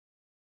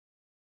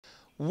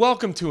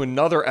Welcome to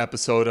another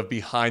episode of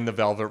Behind the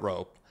Velvet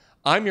Rope.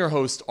 I'm your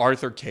host,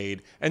 Arthur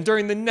Cade, and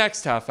during the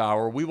next half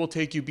hour, we will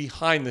take you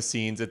behind the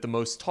scenes at the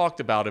most talked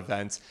about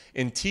events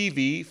in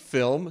TV,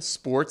 film,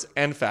 sports,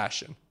 and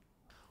fashion.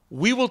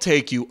 We will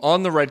take you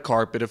on the red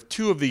carpet of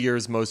two of the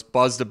year's most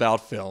buzzed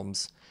about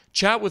films,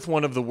 chat with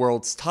one of the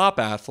world's top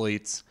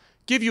athletes,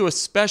 give you a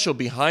special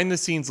behind the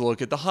scenes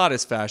look at the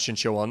hottest fashion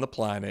show on the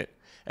planet,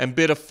 and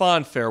bid a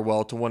fond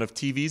farewell to one of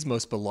TV's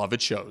most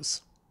beloved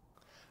shows.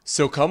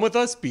 So come with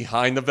us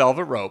behind the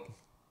velvet rope.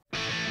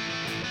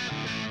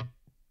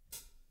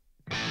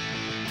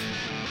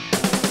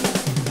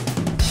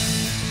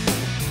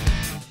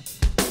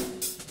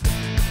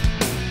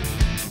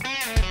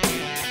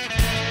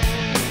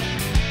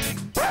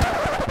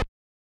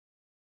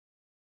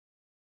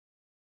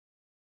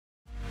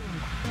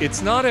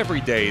 It's not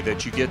every day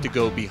that you get to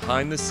go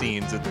behind the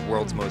scenes at the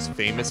world's most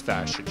famous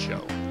fashion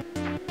show.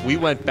 We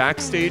went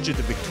backstage at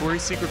the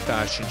Victoria's Secret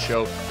fashion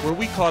show where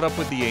we caught up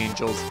with the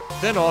Angels,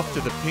 then off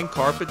to the pink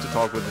carpet to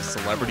talk with the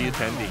celebrity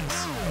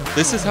attendees.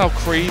 This is how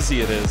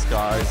crazy it is,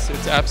 guys.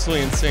 It's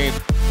absolutely insane.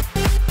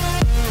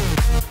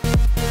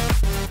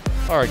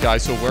 All right,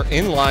 guys, so we're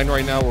in line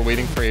right now. We're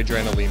waiting for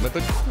Adriana Lima,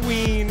 the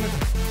queen.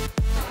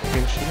 I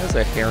mean, she has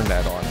a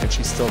hairnet on and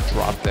she's still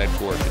drop dead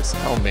gorgeous.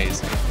 How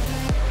amazing.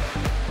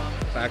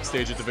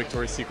 Backstage at the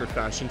Victoria's Secret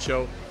fashion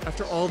show.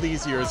 After all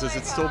these years, does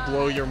it still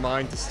blow your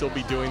mind to still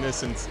be doing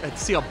this and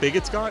see how big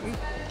it's gotten?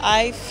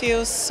 I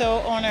feel so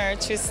honored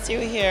to still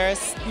here.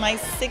 It's my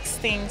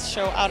 16th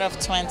show out of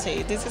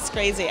 20. This is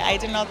crazy. I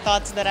did not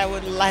thought that I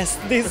would last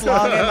this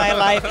long in my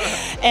life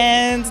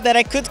and that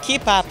I could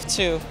keep up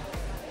too.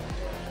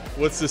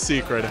 What's the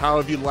secret? How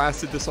have you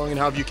lasted this long and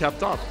how have you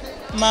kept up?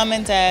 Mom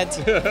and dad.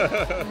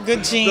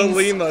 Good genes. The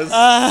Limas.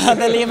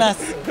 The Limas.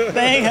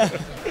 Thank you.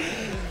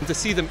 To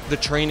see the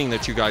training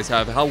that you guys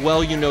have, how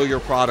well you know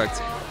your product,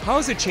 how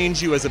has it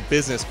changed you as a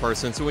business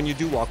person? So when you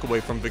do walk away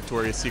from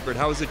Victoria's Secret,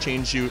 how has it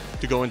changed you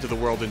to go into the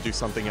world and do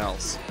something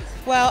else?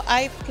 Well,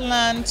 I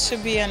plan to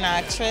be an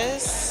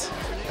actress.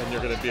 And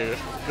you're going to be a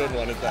good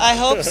one at that. I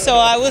hope so.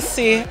 I will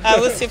see. I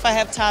will see if I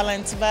have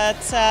talent, but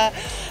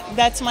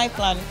that's my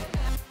plan.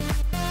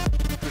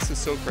 This is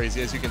so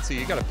crazy. As you can see,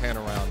 you got to pan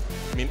around.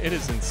 I mean, it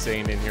is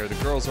insane in here.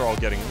 The girls are all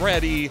getting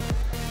ready.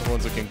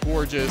 Everyone's looking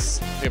gorgeous.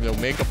 They have no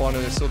makeup on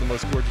and they're still the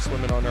most gorgeous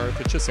women on earth.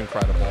 It's just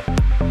incredible.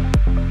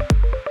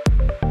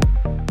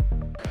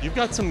 You've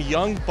got some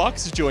young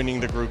bucks joining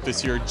the group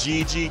this year.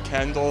 Gigi,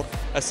 Kendall.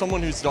 As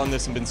someone who's done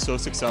this and been so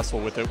successful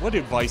with it, what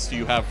advice do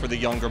you have for the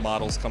younger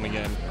models coming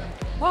in?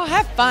 Well,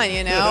 have fun,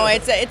 you know.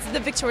 It's the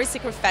Victoria's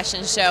Secret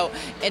fashion show.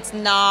 It's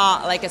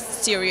not like a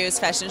serious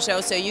fashion show,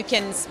 so you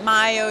can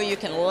smile, you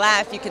can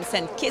laugh, you can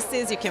send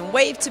kisses, you can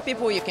wave to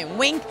people, you can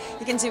wink,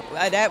 you can do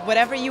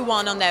whatever you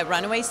want on that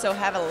runway, so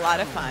have a lot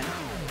of fun.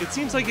 It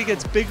seems like it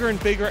gets bigger and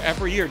bigger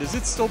every year. Does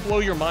it still blow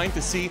your mind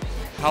to see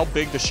how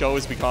big the show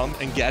has become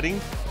and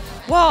getting?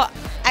 Well,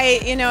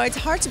 it's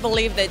hard to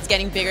believe that it's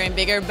getting bigger and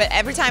bigger, but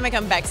every time I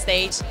come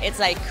backstage, it's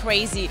like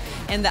crazy.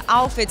 And the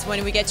outfits,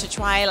 when we get to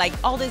try like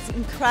all these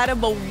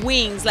incredible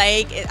wings,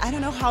 like I don't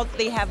know how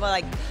they have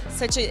like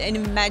such an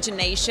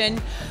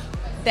imagination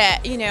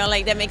that,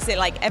 that makes it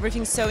like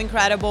everything so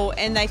incredible.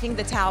 And I think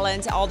the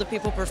talent, all the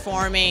people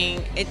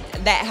performing,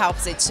 that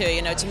helps it too,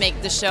 to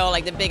make the show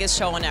like the biggest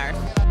show on earth.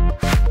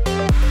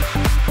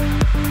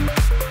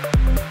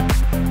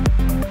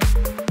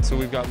 So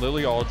we've got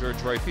Lily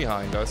Aldridge right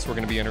behind us. We're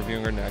going to be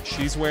interviewing her next.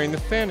 She's wearing the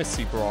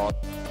fantasy bra.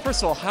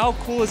 First of all, how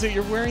cool is it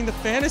you're wearing the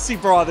fantasy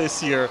bra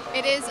this year?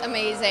 It is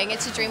amazing.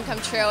 It's a dream come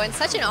true and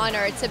such an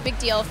honor. It's a big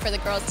deal for the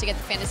girls to get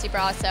the fantasy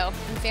bra, so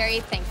I'm very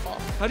thankful.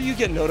 How do you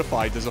get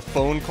notified? Does a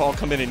phone call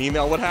come in, an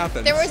email? What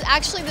happens? There was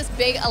actually this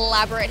big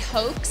elaborate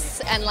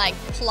hoax and like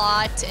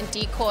plot and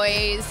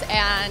decoys,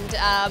 and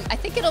I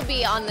think it'll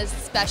be on this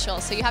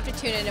special, so you have to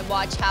tune in and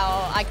watch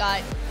how I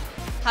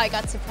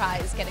got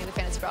surprised getting the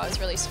fantasy bra. It was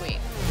really sweet.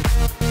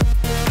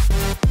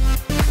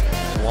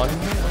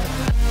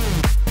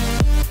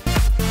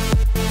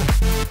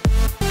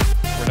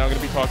 We're now going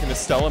to be talking to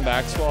Stella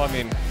Maxwell. I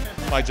mean,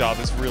 my job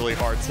is really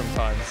hard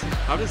sometimes.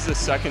 How does the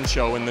second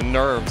show and the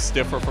nerves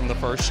differ from the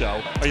first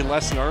show? Are you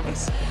less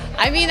nervous?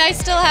 I mean, I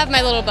still have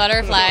my little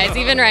butterflies.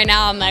 Even right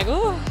now, I'm like,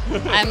 ooh.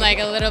 I'm like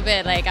a little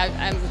bit like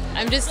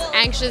I'm just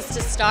anxious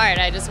to start.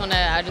 I just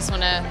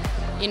wanna,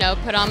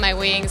 put on my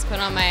wings, put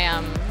on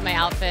my my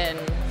outfit,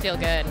 and feel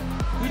good.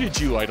 Who did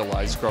you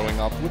idolize growing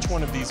up? Which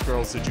one of these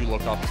girls did you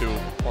look up to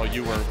while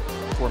you were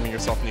forming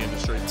yourself in the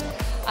industry?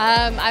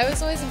 I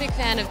was always a big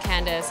fan of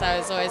Candace. I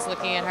was always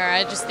looking at her.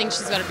 I just think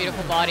she's got a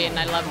beautiful body, and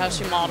I love how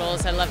she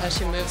models. I love how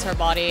she moves her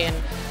body, and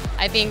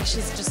I think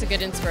she's just a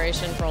good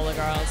inspiration for all the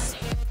girls.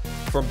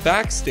 From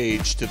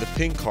backstage to the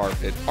pink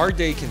carpet, our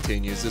day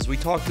continues as we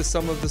talk to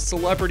some of the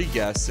celebrity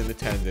guests in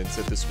attendance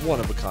at this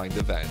one-of-a-kind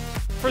event.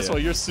 First of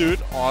all, your suit,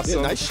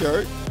 awesome. Yeah, nice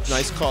shirt,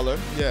 nice color,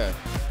 yeah.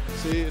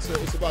 See,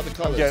 it's about the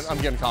colors. I'm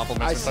getting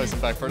compliments from Tyson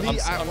Beckford.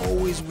 I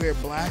always wear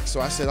black, so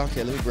I said,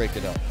 okay, let me break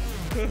it up.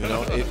 You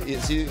know,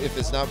 if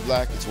it's not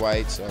black, it's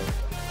white, so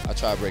I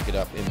try to break it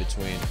up in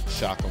between,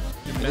 shock them.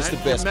 And it's the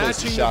You're best place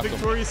to matching shock the them.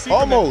 Victoria's Secret.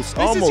 Almost.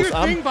 This is your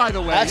thing, by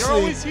the way. Actually, You're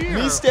always here.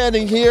 me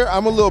standing here,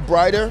 I'm a little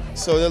brighter,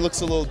 so that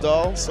looks a little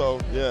dull. So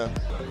yeah.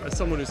 As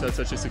someone who's had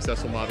such a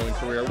successful modeling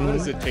career, what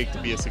does it take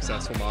to be a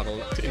successable model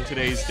in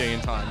today's day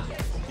and time?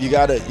 You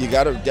gotta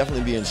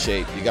definitely be in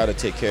shape. You gotta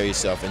take care of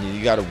yourself, and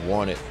you gotta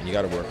want it, and you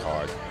gotta work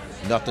hard.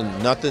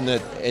 Nothing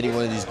that any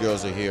one of these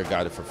girls are here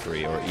got it for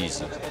free or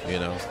easy. You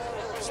know,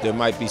 so there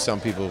might be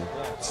some people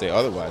say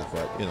otherwise,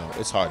 but you know,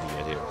 it's hard to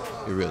get here.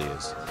 It really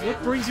is.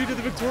 What brings you to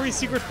the Victoria's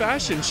Secret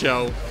fashion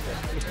show?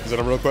 Is that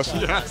a real question?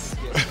 Yes.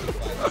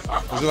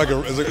 Is it like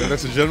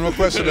that's a general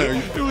question?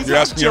 You're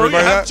asking half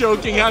everybody half that?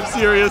 joking, half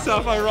serious,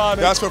 half ironic.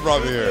 That's what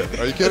brought me here.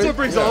 Are you kidding? That's what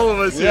brings all of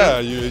us here. Yeah,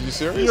 you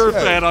serious? You're a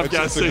fan, I'm It's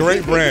guessing. a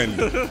great brand.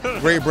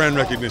 Great brand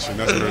recognition.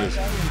 That's what it is.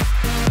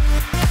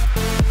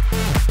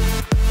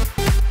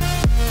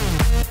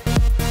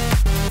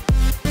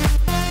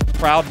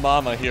 Proud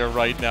mama here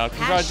right now.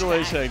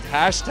 Congratulations.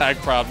 Hashtag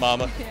proud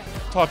mama.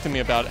 Talk to me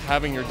about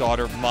having your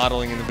daughter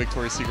modeling in the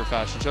Victoria's Secret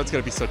fashion show. It's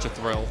going to be such a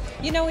thrill.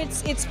 You know,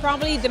 it's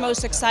probably the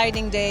most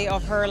exciting day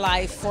of her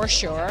life for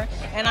sure.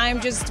 And I'm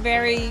just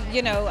very,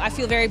 you know, I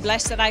feel very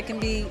blessed that I can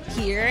be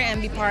here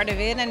and be part of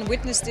it and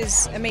witness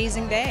this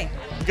amazing day.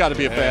 You got to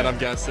be a fan, I'm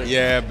guessing.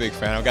 Yeah, big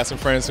fan. I've got some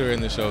friends who are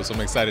in the show, so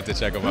I'm excited to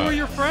check them out. Who are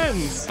your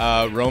friends?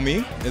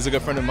 Romy is a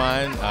good friend of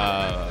mine.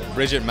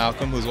 Bridget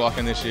Malcolm, who's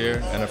walking this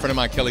year, and a friend of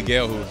mine, Kelly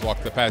Gale, who's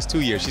walked the past 2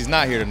 years. She's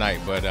not here tonight,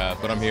 but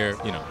I'm here.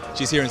 You know,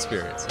 she's here in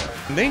spirit. So.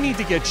 They need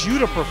to get you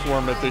to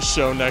perform at this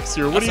show next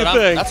year. What do you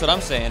think? That's what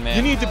I'm saying, man.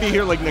 You need to be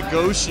here like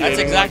negotiating.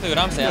 That's exactly what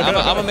I'm saying. I'm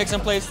gonna make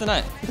some plays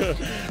tonight.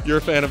 You're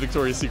a fan of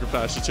Victoria's Secret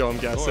fashion show, I'm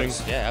guessing. Of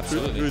course. Yeah,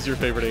 absolutely. Who's your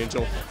favorite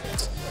angel?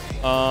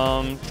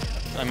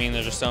 I mean,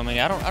 there's just so many.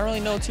 I don't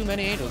really know too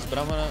many angels, but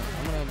I'm gonna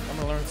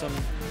learn some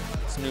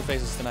new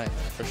faces tonight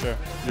for sure.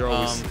 You're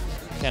always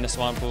Candace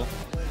Swanepoel,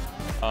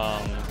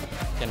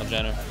 Kendall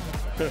Jenner.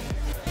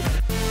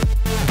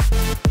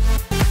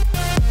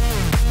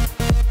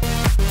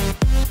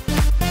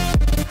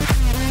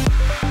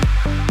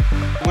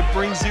 What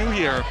brings you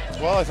here?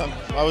 Well,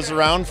 I was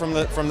around from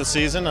the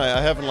season.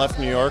 I haven't left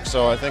New York,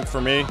 so I think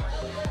for me,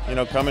 you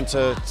know, coming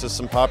to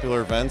some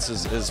popular events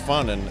is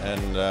fun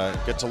and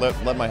get to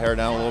let my hair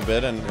down a little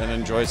bit and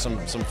enjoy some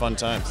fun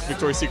times.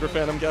 Victoria's Secret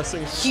fan, I'm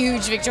guessing?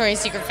 Huge Victoria's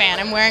Secret fan.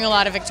 I'm wearing a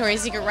lot of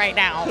Victoria's Secret right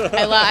now.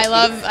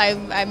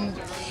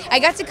 I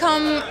got to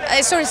come,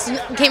 I sort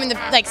of came in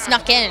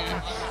snuck in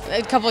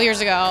a couple years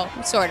ago,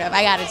 sort of.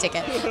 I got a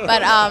ticket.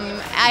 But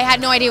I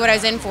had no idea what I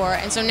was in for.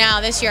 And so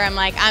now this year I'm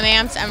like, I'm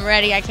amped, I'm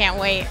ready, I can't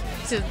wait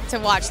to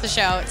watch the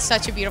show. It's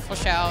such a beautiful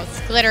show.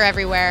 It's glitter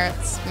everywhere.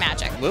 It's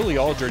magic. Lily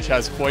Aldrich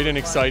has quite an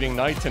exciting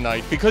night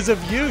tonight. Because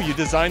of you, you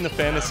designed the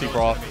fantasy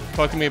bra.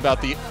 Talk to me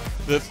about the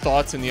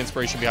thoughts and the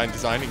inspiration behind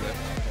designing it.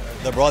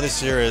 The bra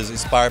this year is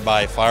inspired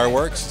by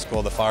fireworks. It's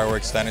called the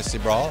Fireworks Fantasy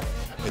Bra.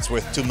 It's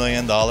worth $2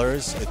 million.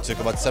 It took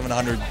about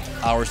 700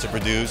 hours to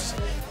produce.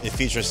 It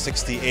features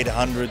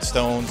 6,800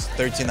 stones,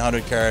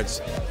 1,300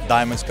 carats,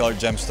 diamonds-colored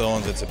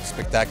gemstones. It's a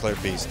spectacular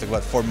piece. It took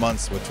about 4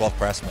 months with 12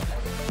 pressmen.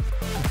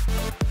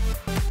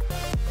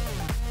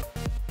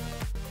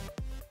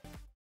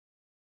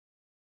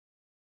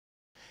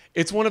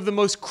 It's one of the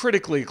most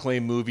critically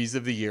acclaimed movies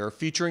of the year,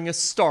 featuring a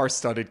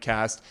star-studded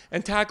cast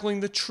and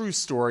tackling the true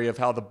story of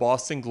how the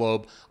Boston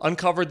Globe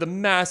uncovered the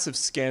massive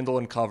scandal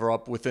and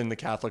cover-up within the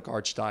Catholic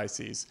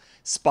Archdiocese.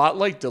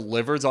 Spotlight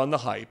delivers on the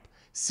hype.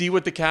 See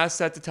what the cast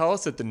had to tell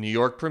us at the New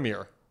York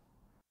premiere.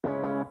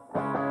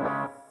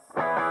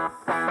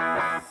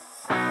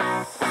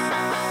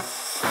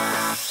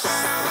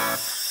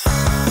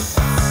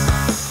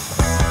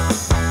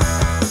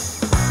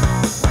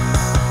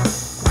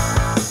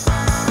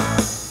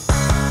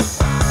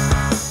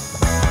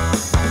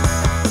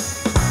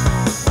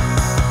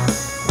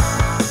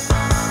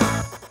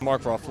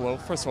 Mark Ruffalo,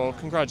 first of all,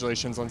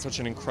 congratulations on such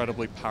an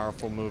incredibly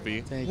powerful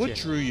movie. Thank what you.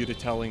 drew you to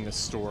telling this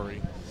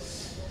story?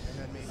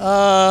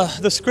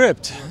 The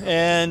script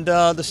and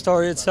the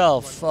story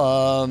itself.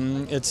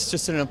 It's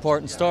just an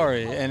important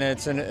story, and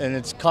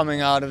it's coming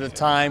out at a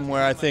time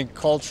where I think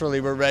culturally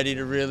we're ready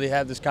to really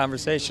have this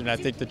conversation. I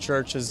think the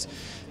church is,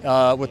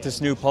 with this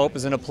new pope,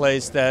 is in a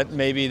place that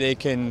maybe they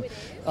can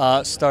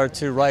start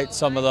to right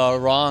some of the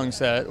wrongs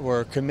that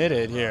were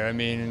committed here. I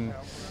mean,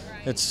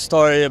 it's a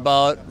story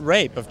about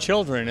rape of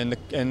children and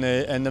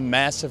the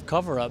massive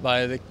cover-up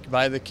by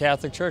the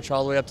Catholic Church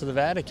all the way up to the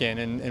Vatican,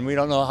 and we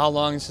don't know how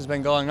long this has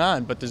been going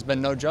on, but there's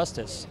been no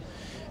justice.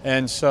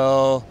 And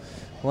so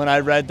when I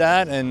read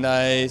that and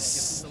I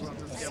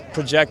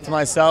project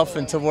myself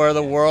into where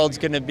the world's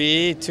going to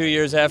be 2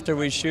 years after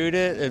we shoot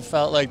it, it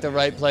felt like the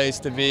right place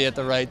to be at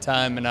the right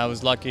time, and I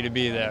was lucky to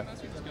be there.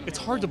 It's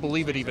hard to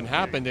believe it even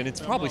happened, and it's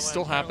probably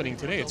still happening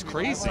today. It's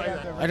crazy.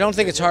 I don't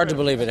think it's hard to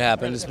believe it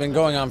happened. It's been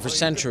going on for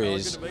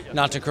centuries.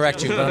 Not to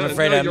correct you, but I'm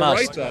afraid No, I you're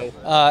must. right,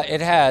 though. It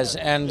has,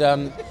 and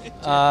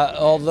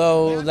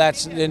although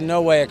that's in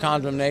no way a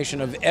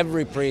condemnation of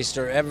every priest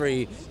or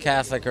every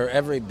Catholic or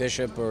every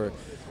bishop or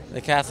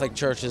the Catholic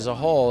Church as a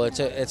whole, it's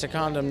a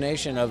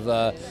condemnation of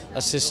a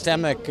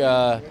systemic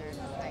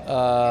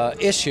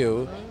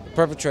issue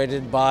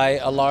perpetrated by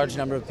a large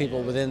number of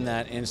people within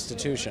that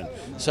institution.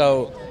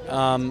 So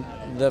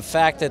the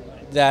fact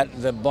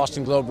that the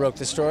Boston Globe broke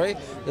the story,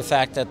 the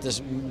fact that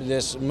this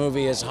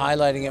movie is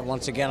highlighting it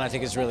once again, I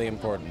think is really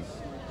important.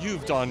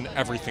 You've done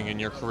everything in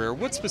your career.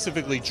 What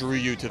specifically drew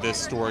you to this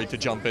story to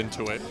jump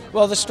into it?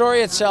 Well, the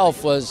story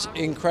itself was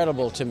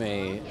incredible to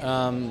me.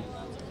 I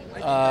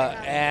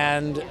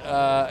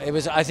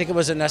think it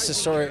was a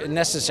necessary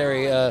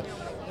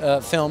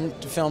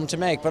film to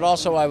make, but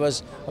also I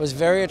was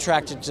very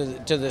attracted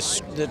to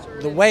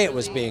the way it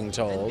was being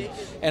told,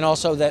 and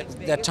also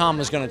that Tom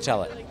was going to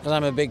tell it, because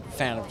I'm a big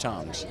fan of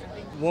Tom's.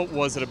 What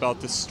was it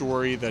about the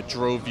story that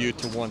drove you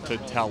to want to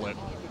tell it?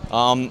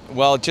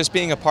 Well, just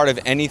being a part of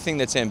anything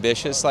that's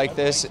ambitious like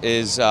this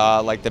is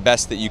like the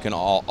best that you can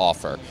all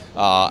offer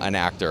an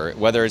actor,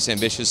 whether it's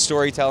ambitious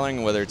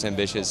storytelling, whether it's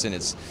ambitious in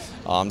its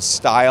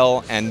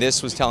style, and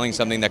this was telling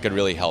something that could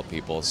really help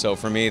people. So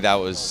for me, that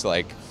was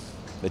like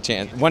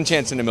one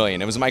chance in a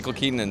million. It was Michael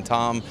Keaton and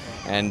Tom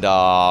and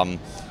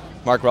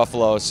Mark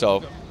Ruffalo,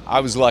 so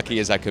I was lucky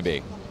as I could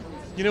be.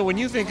 You know, when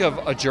you think of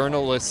a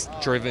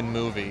journalist-driven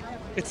movie,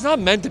 it's not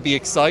meant to be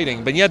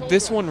exciting, but yet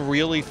this one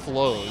really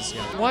flows.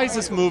 Why does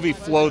this movie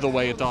flow the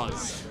way it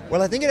does?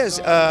 Well, I think it has,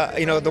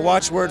 the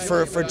watchword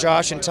for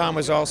Josh and Tom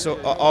was also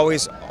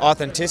always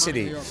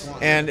authenticity.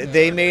 And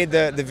they made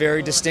the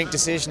very distinct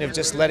decision of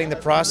just letting the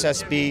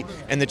process be,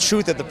 and the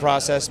truth of the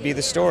process be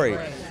the story.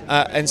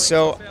 And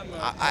so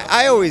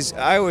I always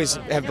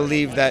have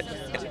believed that,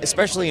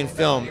 especially in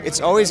film, it's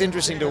always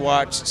interesting to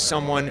watch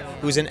someone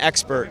who's an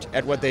expert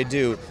at what they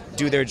do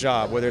their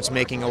job, whether it's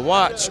making a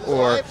watch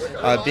or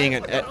being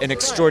an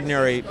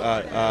extraordinary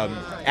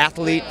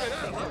athlete.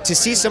 To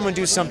see someone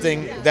do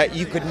something that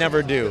you could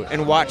never do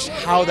and watch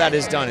how that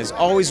is done is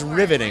always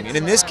riveting. And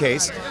in this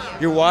case,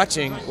 you're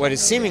watching what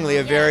is seemingly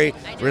a very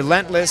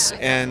relentless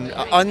and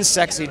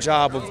unsexy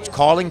job of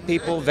calling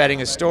people,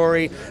 vetting a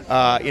story,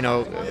 on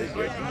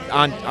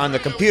the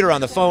computer, on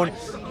the phone.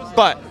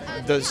 But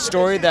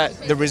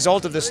the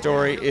result of the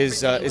story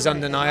is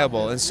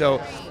undeniable. And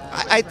so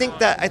I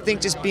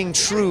think just being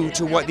true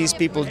to what these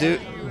people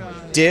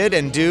did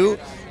and do,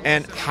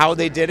 and how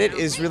they did it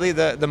is really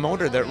the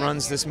motor that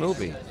runs this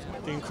movie.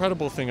 The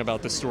incredible thing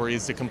about this story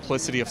is the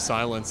complicity of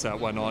silence that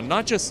went on,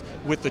 not just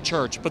with the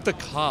church, but the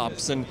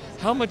cops, and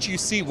how much you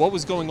see what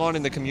was going on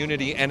in the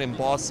community and in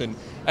Boston.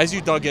 As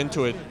you dug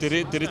into it, did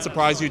it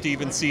surprise you to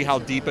even see how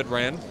deep it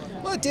ran?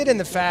 Well, it did, in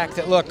the fact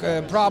that, look,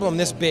 a problem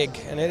this big,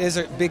 and it is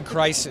a big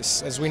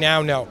crisis, as we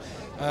now know,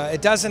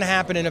 it doesn't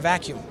happen in a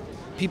vacuum.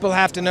 People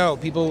have to know.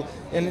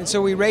 And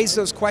so we raise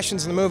those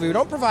questions in the movie. We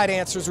don't provide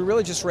answers. We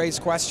really just raise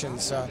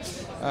questions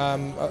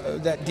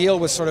that deal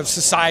with sort of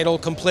societal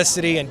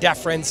complicity and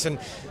deference. And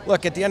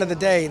look, at the end of the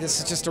day, this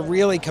is just a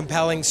really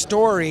compelling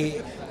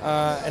story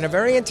and a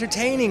very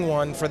entertaining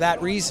one for that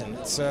reason.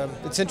 It's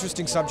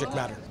interesting subject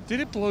matter.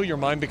 Did it blow your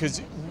mind?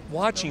 Because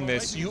watching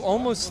this, you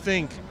almost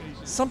think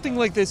something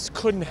like this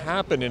couldn't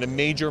happen in a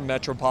major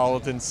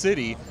metropolitan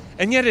city,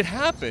 and yet it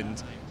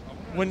happened.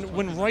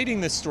 When writing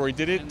this story,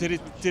 did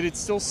it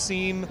still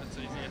seem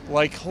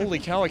like, holy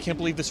cow, I can't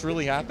believe this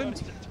really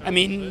happened? I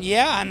mean,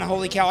 yeah, and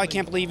holy cow, I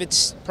can't believe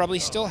it's probably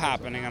still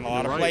happening in a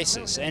lot of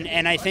places.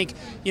 And I think,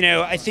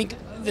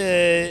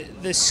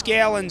 the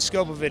scale and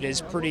scope of it is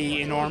pretty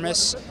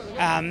enormous.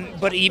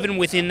 But even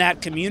within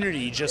that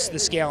community, just the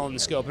scale and the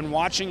scope. And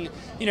watching,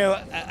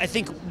 I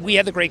think we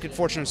had the great good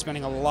fortune of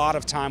spending a lot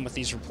of time with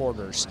these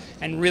reporters.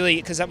 And really,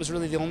 because that was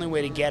really the only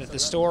way to get at the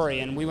story.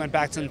 And we went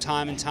back to them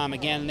time and time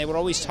again. And they would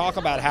always talk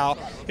about how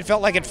it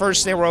felt like at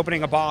first they were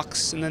opening a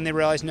box, and then they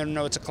realized,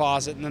 no, it's a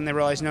closet. And then they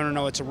realized,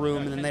 no, it's a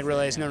room. And then they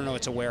realized, no,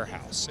 it's a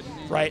warehouse,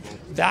 right?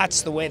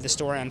 That's the way the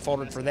story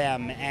unfolded for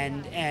them.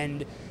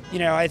 And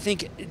I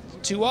think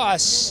to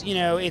us,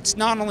 it's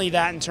not only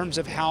that in terms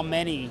of how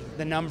many,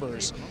 the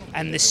numbers,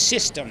 and the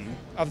system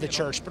of the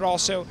church, but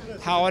also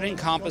how it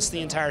encompassed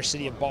the entire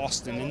city of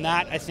Boston. And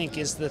that, I think,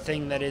 is the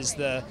thing that is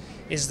the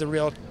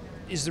real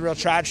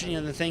tragedy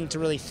and the thing to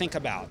really think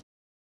about.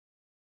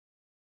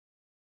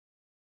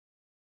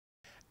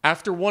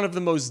 After one of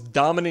the most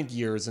dominant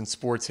years in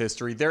sports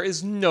history, there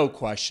is no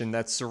question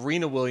that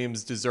Serena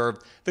Williams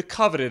deserved the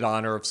coveted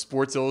honor of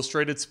Sports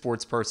Illustrated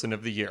Sportsperson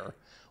of the Year.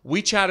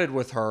 We chatted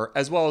with her,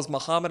 as well as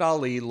Muhammad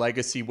Ali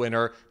Legacy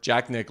winner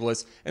Jack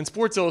Nicklaus and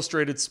Sports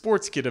Illustrated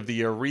Sports Kid of the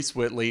Year Reese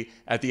Whitley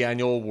at the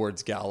annual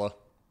awards gala.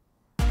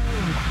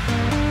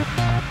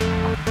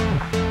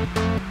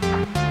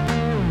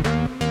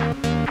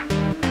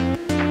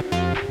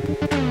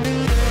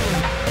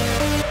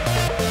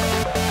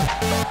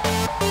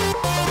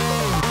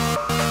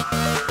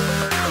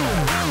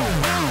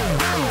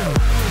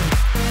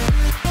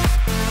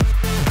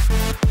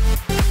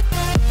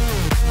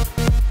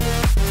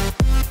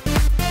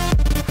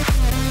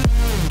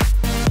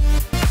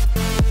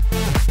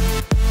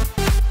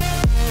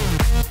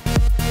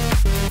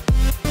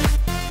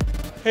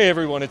 Hey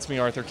everyone, it's me,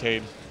 Arthur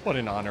Cade. What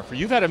an honor for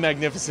you. You've had a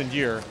magnificent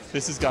year.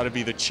 This has got to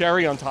be the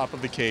cherry on top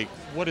of the cake.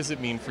 What does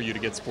it mean for you to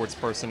get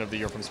Sportsperson of the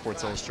Year from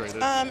Sports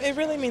Illustrated? It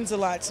really means a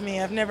lot to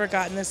me. I've never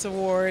gotten this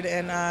award,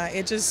 and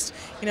it just,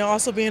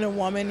 also being a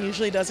woman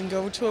usually doesn't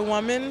go to a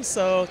woman,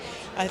 so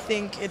I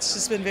think it's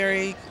just been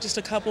just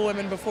a couple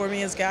women before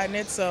me has gotten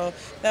it, so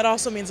that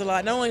also means a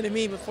lot, not only to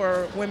me, but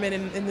for women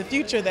in the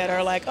future that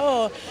are like,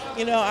 oh,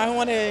 I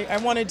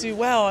want to do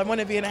well, I want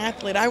to be an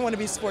athlete, I want to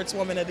be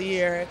Sportswoman of the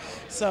Year,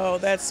 so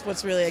that's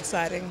what's really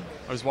exciting.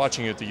 I was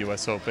watching you at the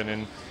U.S. Open,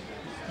 and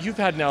you've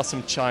had now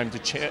some time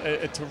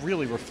to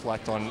really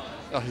reflect on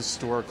a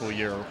historical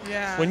year.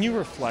 Yeah. When you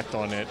reflect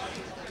on it,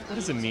 what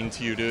does it mean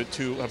to you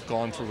to have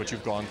gone through what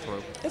you've gone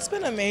through? It's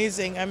been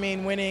amazing. I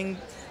mean, winning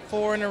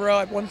 4 in a row.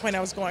 At one point, I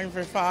was going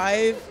for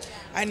 5.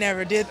 I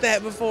never did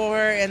that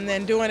before, and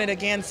then doing it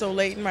again so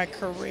late in my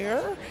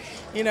career,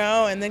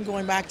 and then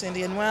going back to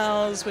Indian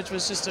Wells, which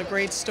was just a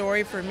great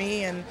story for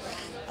me, and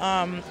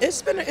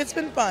it's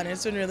been fun.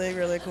 It's been really,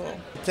 really cool.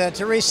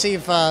 To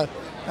receive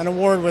an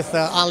award with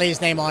Ali's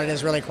name on it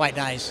is really quite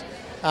nice.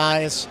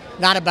 It's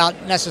not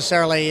about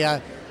necessarily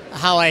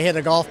how I hit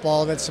a golf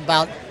ball, but it's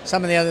about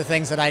some of the other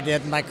things that I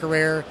did in my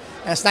career,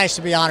 and it's nice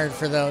to be honored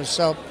for those.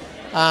 So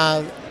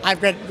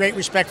I've got great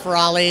respect for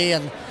Ali,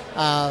 and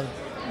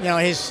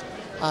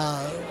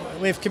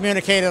we've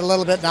communicated a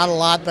little bit, not a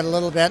lot, but a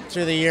little bit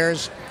through the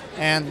years,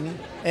 and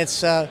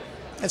it's going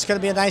to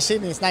be a nice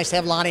evening. It's nice to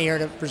have Lonnie here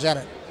to present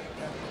it.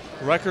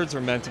 Records are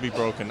meant to be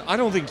broken. I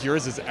don't think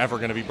yours is ever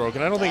going to be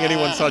broken. I don't think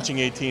anyone's touching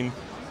 18.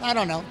 I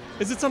don't know.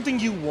 Is it something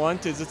you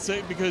want?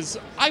 Because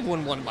I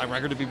wouldn't want my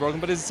record to be broken,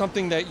 but is it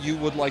something that you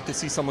would like to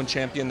see someone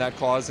champion that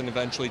cause and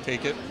eventually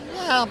take it?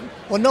 Well,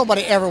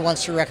 nobody ever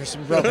wants their records to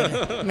be broken.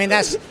 I mean,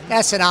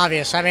 that's an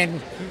obvious. I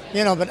mean,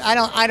 but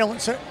I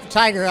don't.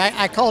 Tiger.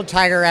 I called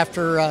Tiger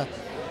after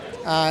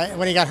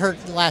when he got hurt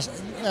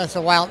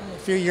a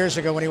few years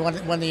ago when he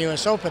won the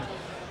U.S. Open,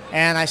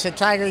 and I said,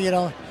 Tiger,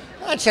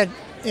 I said.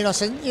 And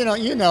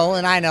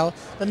I know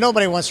that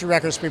nobody wants your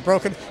records to be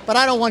broken, but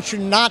I don't want you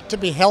not to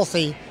be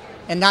healthy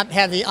and not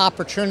have the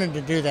opportunity to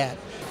do that.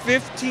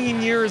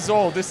 15 years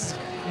old.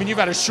 You've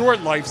had a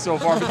short life so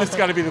far, but this has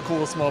got to be the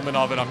coolest moment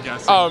of it, I'm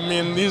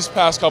guessing. These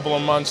past couple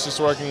of months, just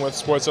working with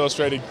Sports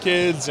Illustrated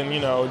Kids and,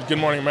 Good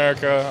Morning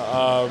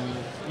America,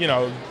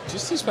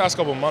 just these past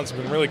couple of months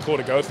have been really cool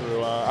to go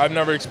through. I've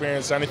never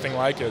experienced anything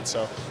like it,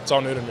 so it's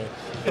all new to me.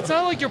 It's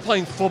not like you're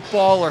playing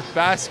football or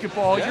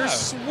basketball. Yeah. You're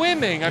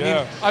swimming. I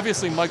mean,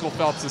 obviously Michael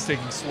Phelps is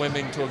taking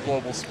swimming to a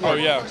global sport. Oh,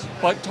 yeah.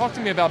 But talk to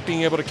me about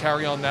being able to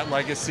carry on that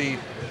legacy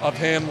of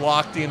him,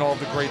 Lochte, and all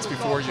the greats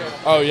before you.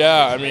 Oh,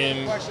 yeah. I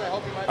mean,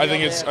 I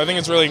think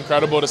it's really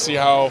incredible to see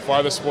how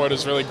far the sport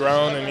has really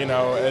grown, and,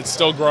 it's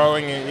still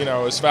growing,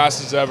 as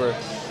fast as ever.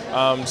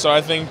 So I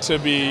think to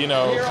be,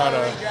 kind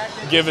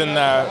of given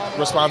that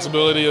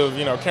responsibility of,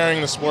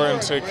 carrying the sport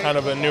into kind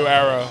of a new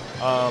era,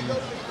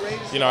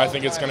 I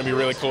think it's going to be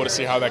really cool to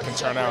see how that can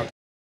turn out.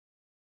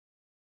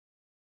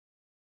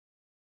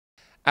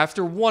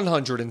 After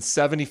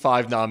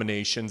 175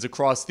 nominations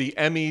across the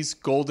Emmys,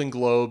 Golden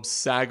Globes,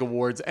 SAG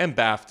Awards, and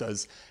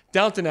BAFTAs,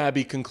 Downton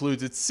Abbey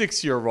concludes its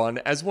 6-year run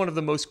as one of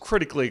the most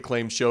critically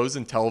acclaimed shows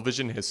in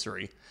television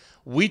history.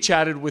 We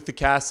chatted with the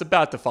cast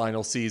about the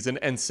final season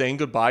and saying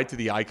goodbye to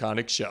the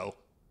iconic show.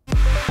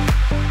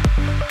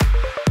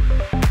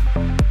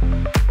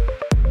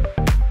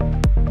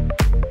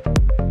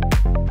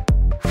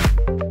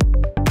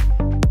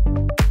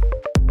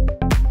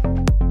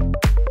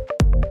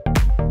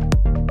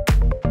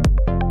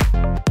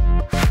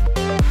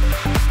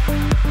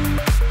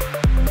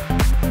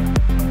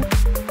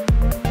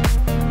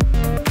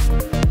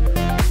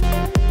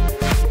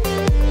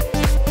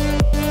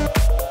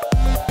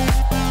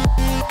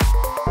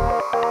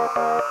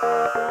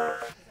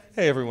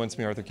 Hey everyone, it's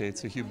me, Arthur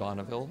Cates, Hugh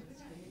Bonneville.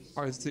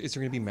 Is there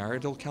going to be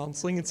marital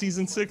counseling in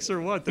season 6 or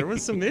what? There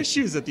was some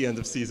issues at the end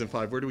of season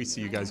 5. Where do we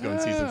see you guys go in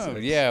season 6?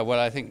 Yeah, well,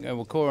 I think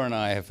Cora and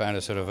I have found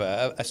a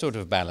sort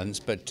of balance,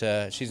 but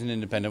she's an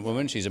independent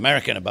woman. She's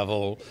American above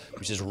all,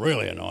 which is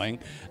really annoying,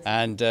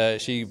 and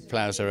she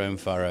plows her own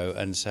furrow,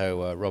 and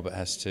so Robert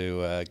has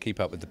to keep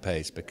up with the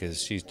pace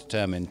because she's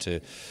determined to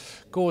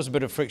cause a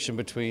bit of friction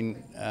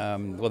between,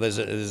 there's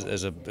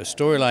a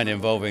storyline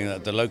involving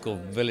the local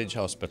village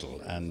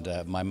hospital, and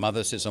my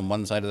mother sits on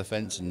one side of the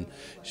fence, and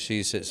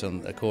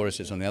Cora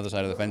sits on the other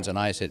side of the fence, and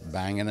I sit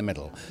bang in the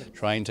middle,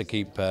 trying to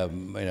keep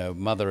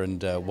mother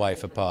and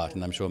wife apart,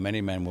 and I'm sure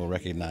many men will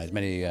recognize,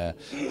 many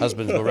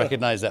husbands will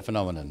recognize that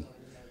phenomenon.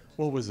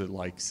 What was it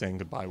like saying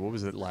goodbye? What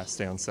was it last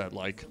day on set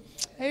like?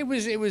 It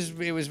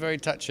was very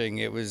touching.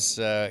 It was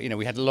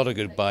we had a lot of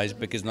goodbyes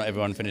because not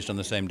everyone finished on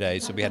the same day,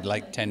 so we had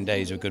like 10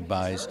 days of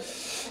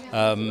goodbyes.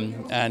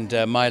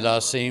 And my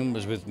last scene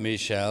was with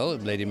Michelle,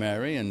 Lady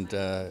Mary, and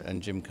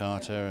Jim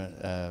Carter,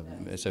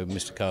 so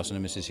Mr. Carson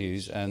and Mrs.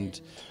 Hughes, and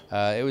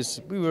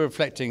we were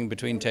reflecting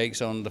between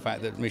takes on the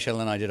fact that Michelle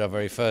and I did our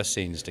very first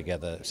scenes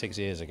together 6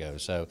 years ago.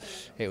 So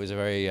it was a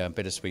very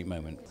bittersweet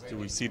moment. Do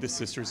we see the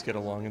sisters get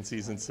along in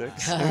season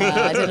 6?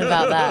 I don't know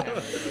about that.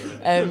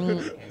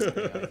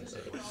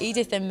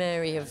 Edith and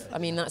Mary have, I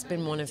mean, that's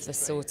been one of the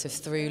sort of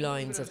through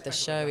lines of the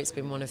show. It's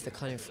been one of the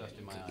kind of,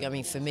 I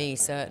mean, for me,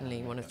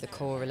 certainly one of the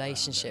core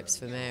relationships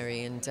for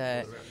Mary. And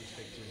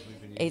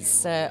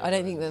it's, I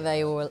don't think that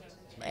they all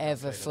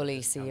ever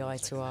fully see eye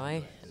to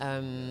eye.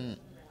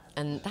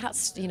 And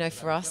that's, you know,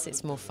 for us,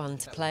 it's more fun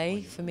to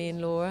play, for me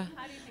and Laura.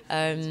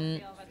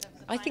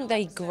 I think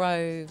they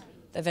grow,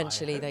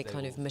 eventually they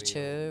kind of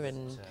mature,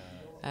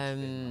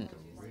 and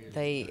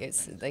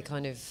they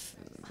kind of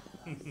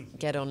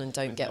get on and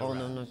don't get on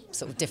a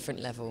sort of different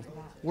level.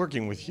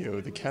 Working with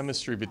you, the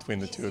chemistry between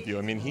the two of you,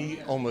 I mean, he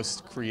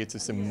almost creates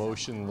this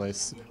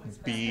emotionless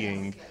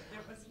being,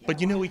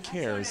 but you know he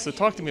cares. So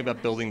talk to me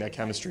about building that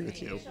chemistry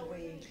with you.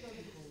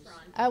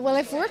 Well,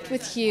 I've worked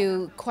with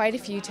Hugh quite a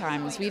few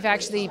times. We've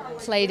actually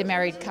played a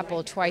married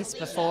couple twice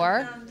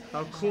before.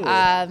 How cool.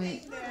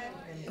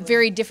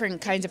 Very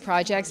different kinds of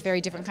projects, very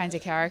different kinds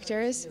of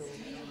characters.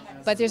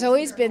 But there's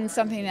always been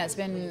something that's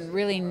been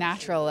really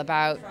natural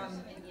about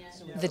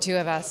the two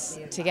of us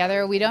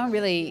together. We don't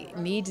really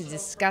need to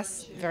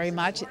discuss very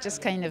much. It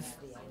just kind of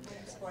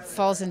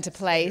falls into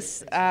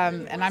place.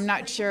 And I'm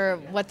not sure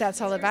what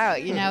that's all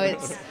about. You know,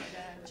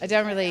 I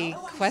don't really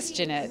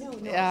question it.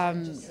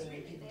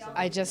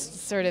 I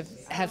just sort of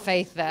have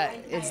faith that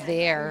it's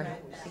there.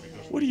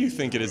 What do you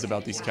think it is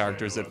about these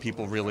characters that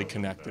people really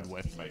connected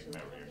with?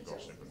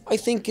 I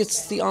think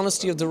it's the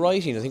honesty of the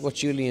writing. I think what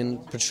Julian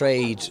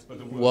portrayed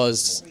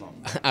was,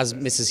 as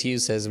Mrs.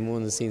 Hughes says in one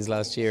of the scenes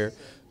last year,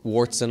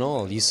 warts and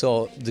all. You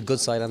saw the good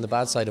side and the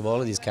bad side of all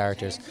of these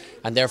characters,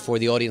 and therefore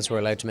the audience were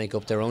allowed to make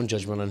up their own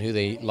judgment on who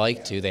they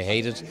liked, who they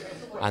hated,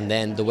 and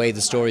then the way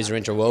the stories are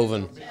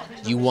interwoven,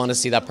 you want to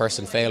see that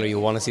person fail or you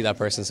want to see that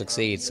person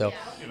succeed. So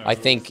I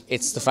think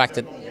it's the fact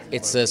that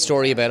it's a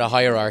story about a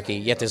hierarchy,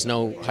 yet there's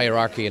no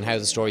hierarchy in how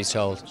the story's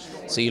told.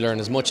 So you learn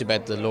as much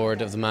about the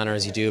lord of the manor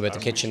as you do about the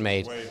kitchen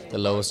maid, the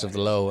lowest of the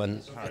low,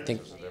 and I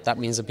think that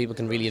means that people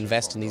can really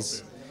invest in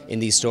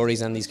these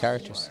stories and these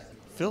characters.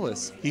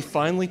 Phyllis, he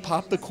finally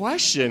popped the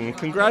question.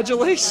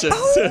 Congratulations.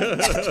 Oh,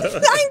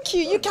 thank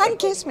you. You can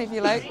kiss me if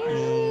you like.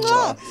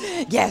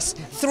 Yes,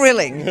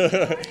 thrilling.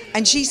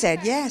 And she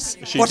said yes.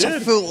 She what did. A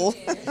fool.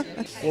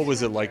 What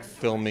was it like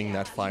filming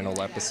that final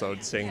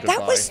episode, saying goodbye?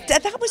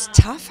 That was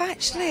tough,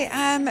 actually.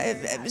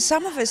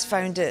 Some of us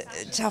found it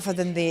tougher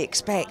than they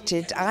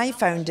expected. I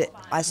found it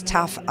as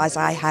tough as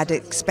I had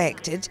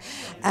expected.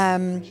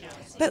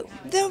 But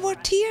there were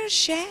tears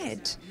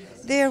shed.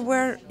 There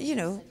were, you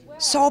know,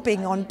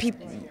 sobbing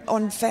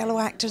on fellow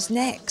actors'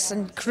 necks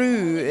and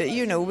crew.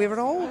 You know, we were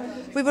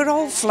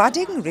all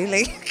flooding,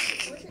 really.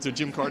 So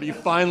Jim Carter, you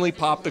finally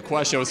popped the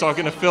question. I was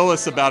talking to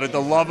Phyllis about it.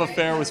 The love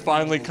affair was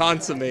finally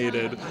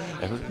consummated.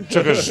 It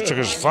took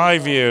us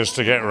 5 years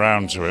to get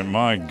around to it.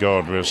 My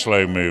God, we're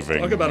slow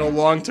moving. Talk about a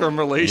long-term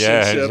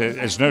relationship.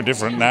 Yeah, it's no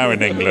different now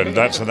in England.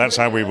 That's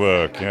how we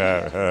work.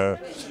 Yeah,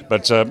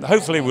 but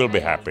hopefully we'll be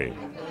happy.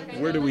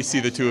 Where do we see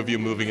the two of you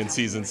moving in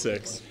season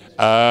 6?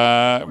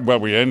 Well,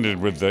 we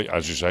ended with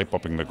as you say,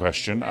 popping the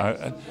question.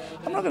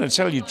 I'm not going to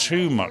tell you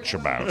too much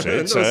about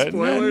it. No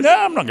spoilers? No,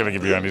 I'm not going to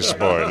give you any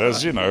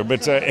spoilers, you know.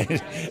 But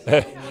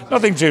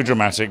nothing too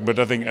dramatic. But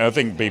I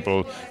think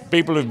people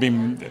who've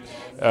been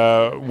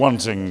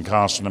wanting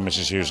Carson and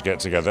Mrs. Hughes to get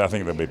together, I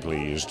think they'll be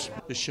pleased.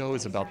 The show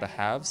is about the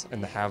haves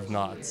and the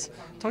have-nots.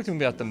 Talk to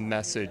me about the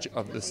message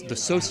of this, the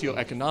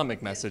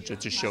socio-economic message that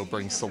the show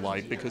brings to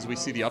light, because we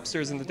see the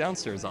upstairs and the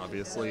downstairs,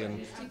 obviously,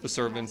 and the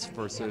servants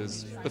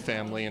versus the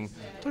family. And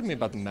talk to me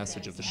about the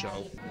message of the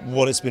show.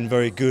 What it's been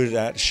very good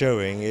at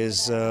showing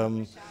is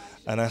an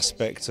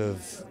aspect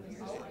of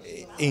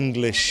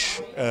English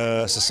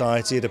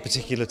society at a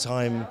particular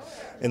time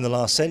in the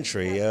last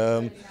century.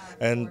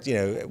 And, you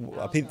know,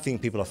 I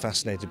think people are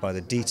fascinated by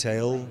the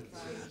detail.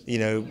 You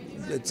know,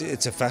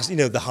 it's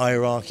the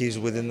hierarchies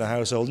within the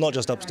household, not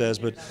just upstairs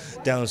but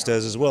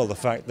downstairs as well. The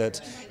fact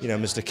that, you know,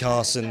 Mr.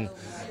 Carson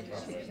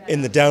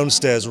in the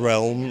downstairs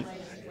realm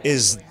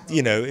is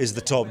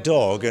the top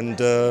dog, and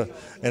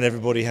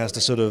everybody has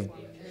to sort of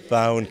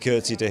bow and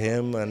curtsy to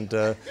him. And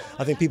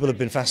I think people have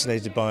been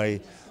fascinated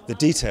by the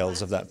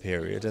details of that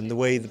period and the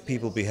way that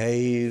people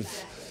behave.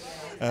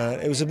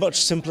 It was a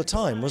much simpler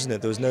time, wasn't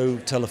it? There was no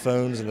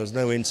telephones and there was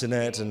no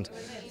internet, and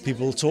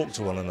people talked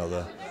to one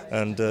another.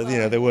 And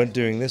they weren't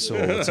doing this all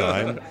the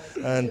time.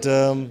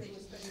 And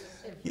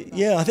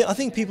yeah, I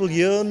think people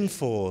yearn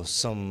for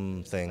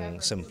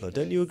something simpler.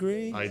 Don't you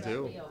agree? I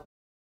do.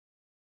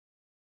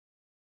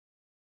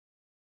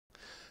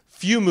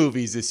 Few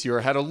movies this year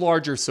had a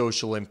larger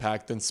social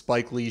impact than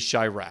Spike Lee's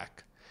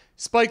Chi-Raq.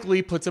 Spike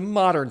Lee puts a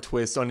modern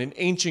twist on an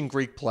ancient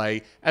Greek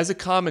play as a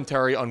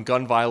commentary on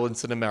gun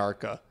violence in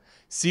America.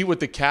 See what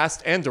the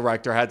cast and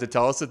director had to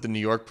tell us at the New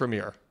York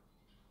premiere.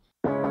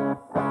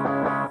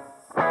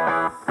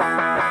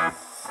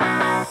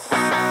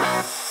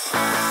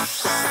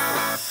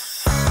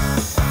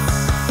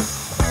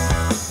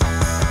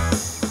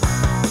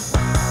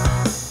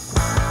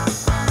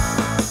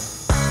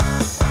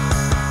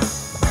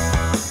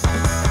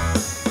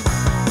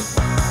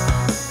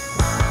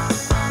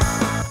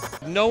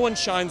 No one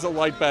shines a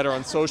light better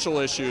on social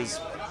issues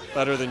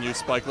better than you,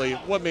 Spike Lee.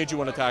 What made you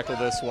want to tackle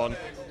this one?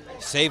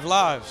 Save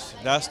lives.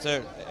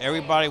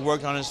 Everybody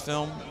worked on this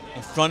film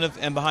in front of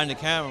and behind the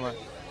camera.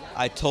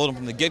 I told them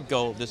from the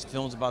get-go, this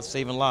film's about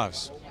saving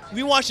lives.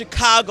 We want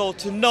Chicago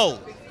to know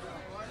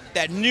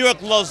that New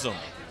York loves them.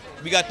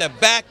 We got their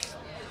back,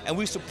 and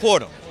we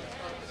support them.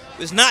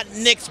 It's not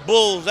Knicks,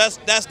 Bulls.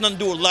 That's nothing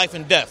to do with life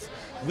and death.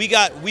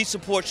 We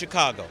support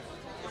Chicago.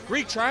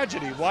 Greek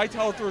tragedy. Why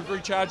tell it through a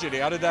Greek tragedy?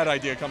 How did that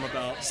idea come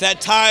about?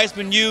 Satire's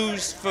been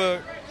used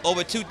for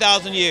over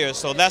 2,000 years,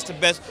 so that's the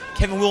best.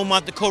 Kevin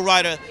Wilmot, the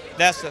co-writer,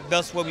 that's the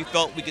best way we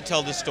felt we could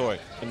tell this story.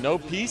 No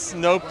peace,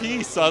 no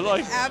peace. I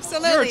like.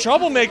 Absolutely. You're a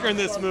troublemaker in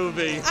this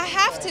movie. I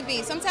have to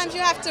be. Sometimes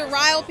you have to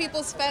rile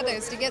people's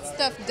feathers to get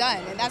stuff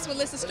done, and that's what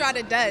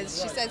Lysistrata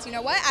does. She says, you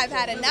know what, I've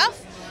had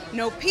enough.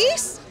 No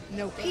peace,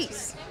 no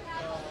peace.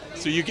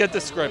 So you get the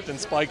script, and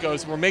Spike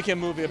goes, we're making a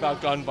movie about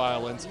gun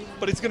violence,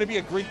 but it's going to be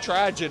a Greek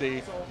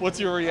tragedy. What's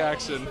your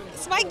reaction?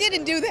 Spike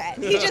didn't do that.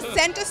 He just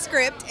sent a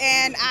script,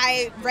 and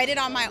I read it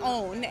on my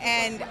own,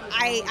 and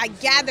I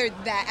gathered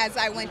that as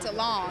I went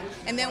along.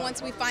 And then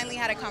once we finally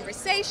had a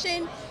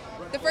conversation,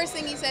 the first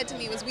thing he said to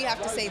me was, we have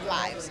to save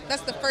lives.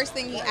 That's the first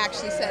thing he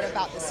actually said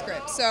about the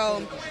script.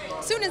 So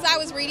as soon as I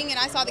was reading and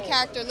I saw the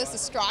character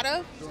Lysistrata,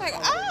 I was like,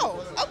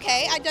 oh,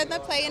 okay, I did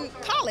that play in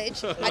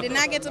college. I did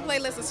not get to play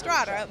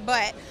Lysistrata,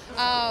 but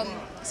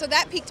so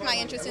that piqued my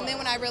interest. And then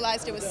when I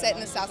realized it was set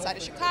in the south side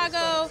of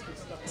Chicago,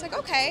 it's like,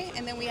 okay,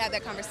 and then we had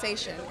that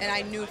conversation, and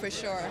I knew for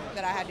sure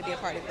that I had to be a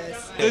part of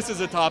this. This is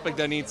a topic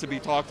that needs to be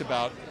talked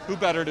about. Who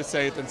better to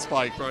say it than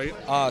Spike, right?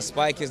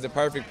 Spike is the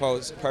perfect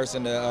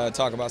person to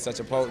talk about such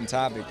a potent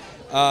topic.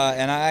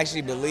 And I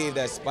actually believe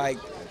that Spike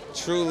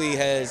truly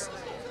has,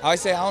 I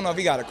always say, I don't know if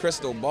he got a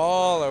crystal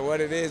ball or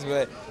what it is,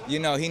 but you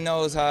know, he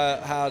knows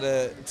how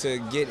to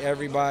get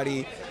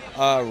everybody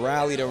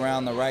rallied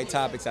around the right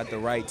topics at the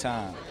right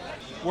time.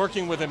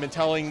 Working with him and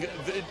telling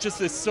just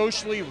this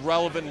socially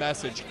relevant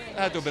message,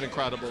 that had to have been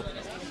incredible.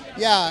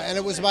 Yeah, and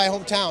it was my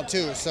hometown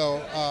too, so,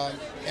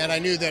 and I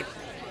knew that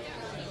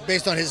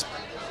based on his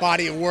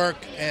body of work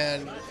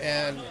and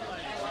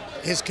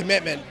his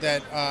commitment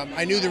that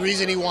I knew the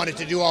reason he wanted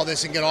to do all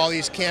this and get all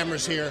these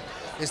cameras here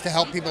is to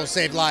help people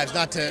save lives,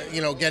 not to,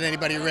 you know, get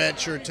anybody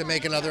rich or to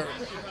make another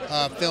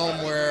film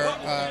where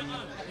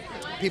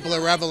people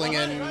are reveling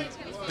in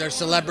their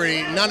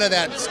celebrity. None of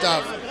that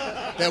stuff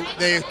that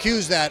they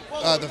accused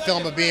the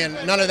film of being,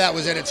 none of that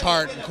was at its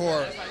heart and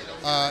core.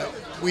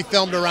 We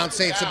filmed around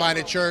St.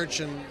 Sabina Church,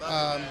 and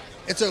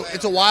it's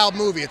a wild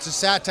movie. It's a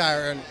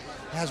satire and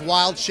has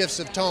wild shifts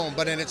of tone,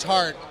 but in its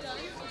heart,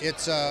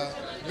 it's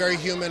very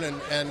human,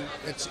 and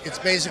it's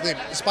basically,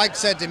 Spike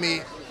said to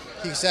me,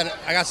 he said,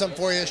 I got something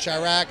for you,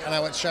 Chi-Raq, and I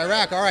went,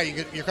 Chi-Raq, all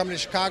right, you're coming to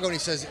Chicago, and he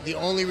says, the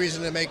only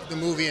reason to make the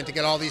movie and to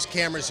get all these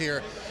cameras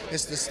here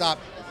is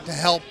to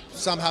help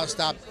somehow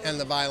stop end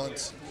the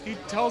violence. He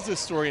tells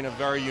this story in a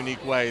very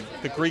unique way,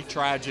 the Greek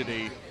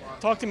tragedy.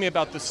 Talk to me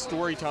about the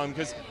storytelling,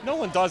 because no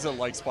one does it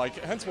like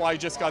Spike, hence why he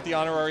just got the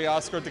honorary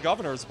Oscar at the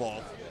Governor's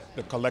Ball.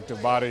 The collective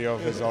body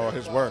of his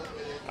work.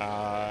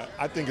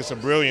 I think it's a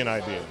brilliant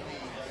idea.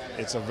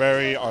 It's a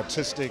very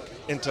artistic,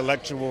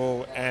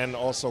 intellectual, and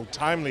also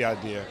timely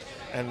idea,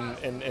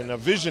 and a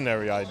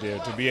visionary idea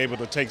to be able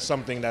to take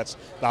something that's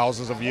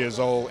thousands of years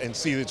old and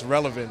see its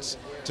relevance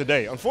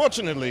today.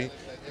 Unfortunately,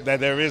 that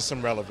there is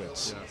some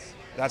relevance. Yes.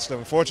 That's the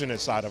unfortunate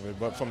side of it,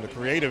 but from the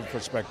creative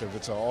perspective,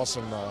 it's an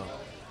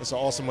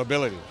awesome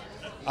ability.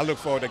 I look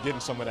forward to getting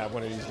some of that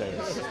one of these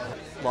days.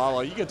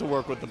 Lala, you get to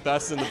work with the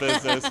best in the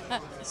business.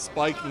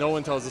 Spike, no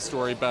one tells a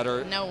story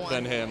better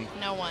than him.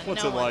 No one.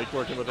 What's it like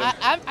working with him?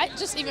 I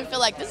just even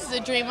feel like this is a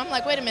dream. I'm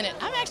like, wait a minute,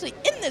 I'm actually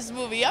in this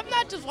movie. I'm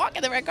not just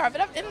walking the red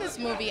carpet, I'm in this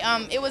movie.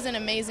 It was an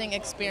amazing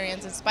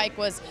experience, and Spike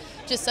was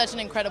just such an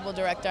incredible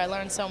director. I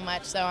learned so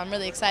much, so I'm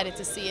really excited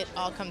to see it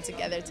all come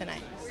together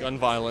tonight. Gun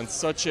violence,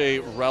 such a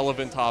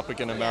relevant topic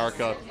in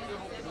America.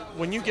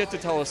 When you get to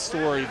tell a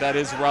story that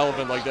is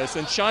relevant like this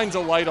and shines a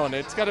light on it,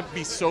 it's got to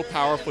be so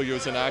powerful for you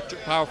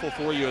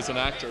as an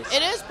actress.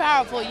 It is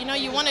powerful. You know,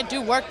 you want to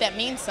do work that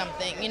means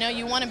something. You know,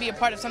 you want to be a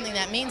part of something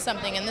that means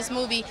something, and this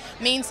movie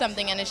means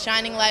something, and it's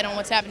shining light on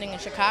what's happening in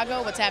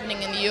Chicago, what's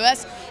happening in the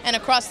U.S., and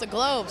across the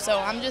globe. So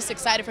I'm just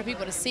excited for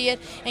people to see it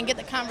and get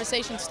the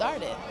conversation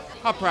started.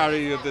 How proud are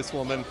you of this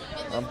woman?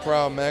 I'm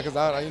proud, man, because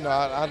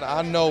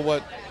I know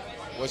what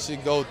she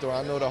goes through.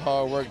 I know the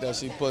hard work that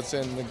she puts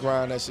in, the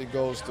grind that she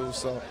goes through.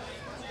 So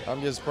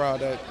I'm just proud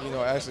that,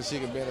 actually she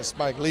could be in a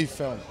Spike Lee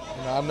film.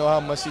 I know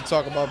how much she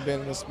talked about being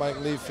in a Spike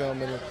Lee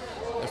film, and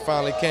it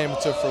finally came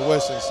to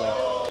fruition.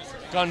 So,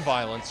 gun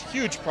violence,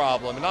 huge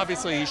problem, and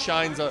obviously he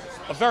shines a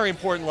very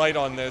important light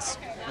on this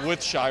with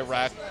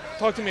Chi-Raq.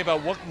 Talk to me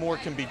about what more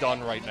can be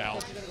done right now.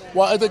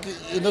 Well, I think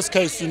in this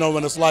case,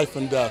 when it's life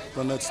and death,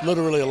 when it's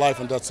literally a life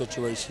and death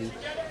situation,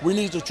 we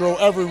need to throw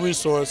every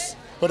resource,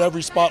 put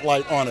every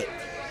spotlight on it.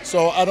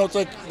 So I don't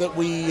think that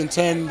we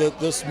intend that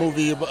this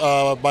movie,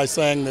 by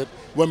saying that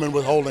women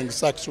withholding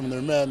sex from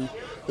their men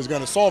is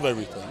going to solve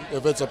everything.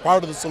 If it's a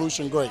part of the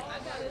solution, great.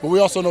 But we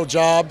also know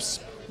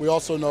jobs, we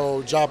also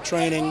know job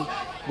training,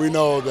 we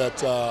know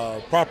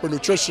that proper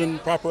nutrition,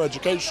 proper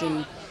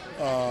education,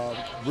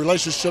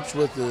 relationships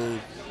with the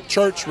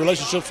church,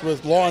 relationships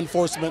with law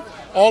enforcement.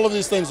 All of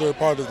these things are a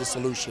part of the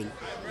solution.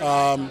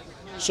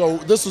 So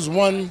this is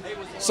one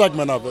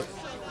segment of it,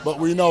 but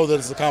we know that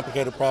it's a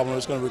complicated problem.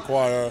 It's going to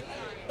require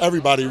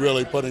everybody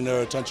really putting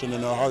their attention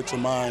and their hearts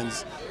and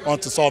minds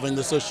onto solving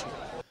this issue.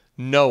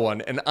 No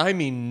one, and I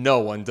mean no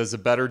one, does a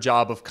better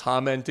job of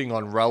commenting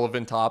on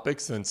relevant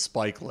topics than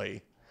Spike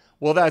Lee.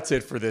 Well, that's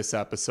it for this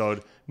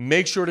episode.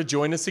 Make sure to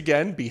join us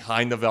again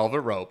behind the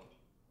velvet rope.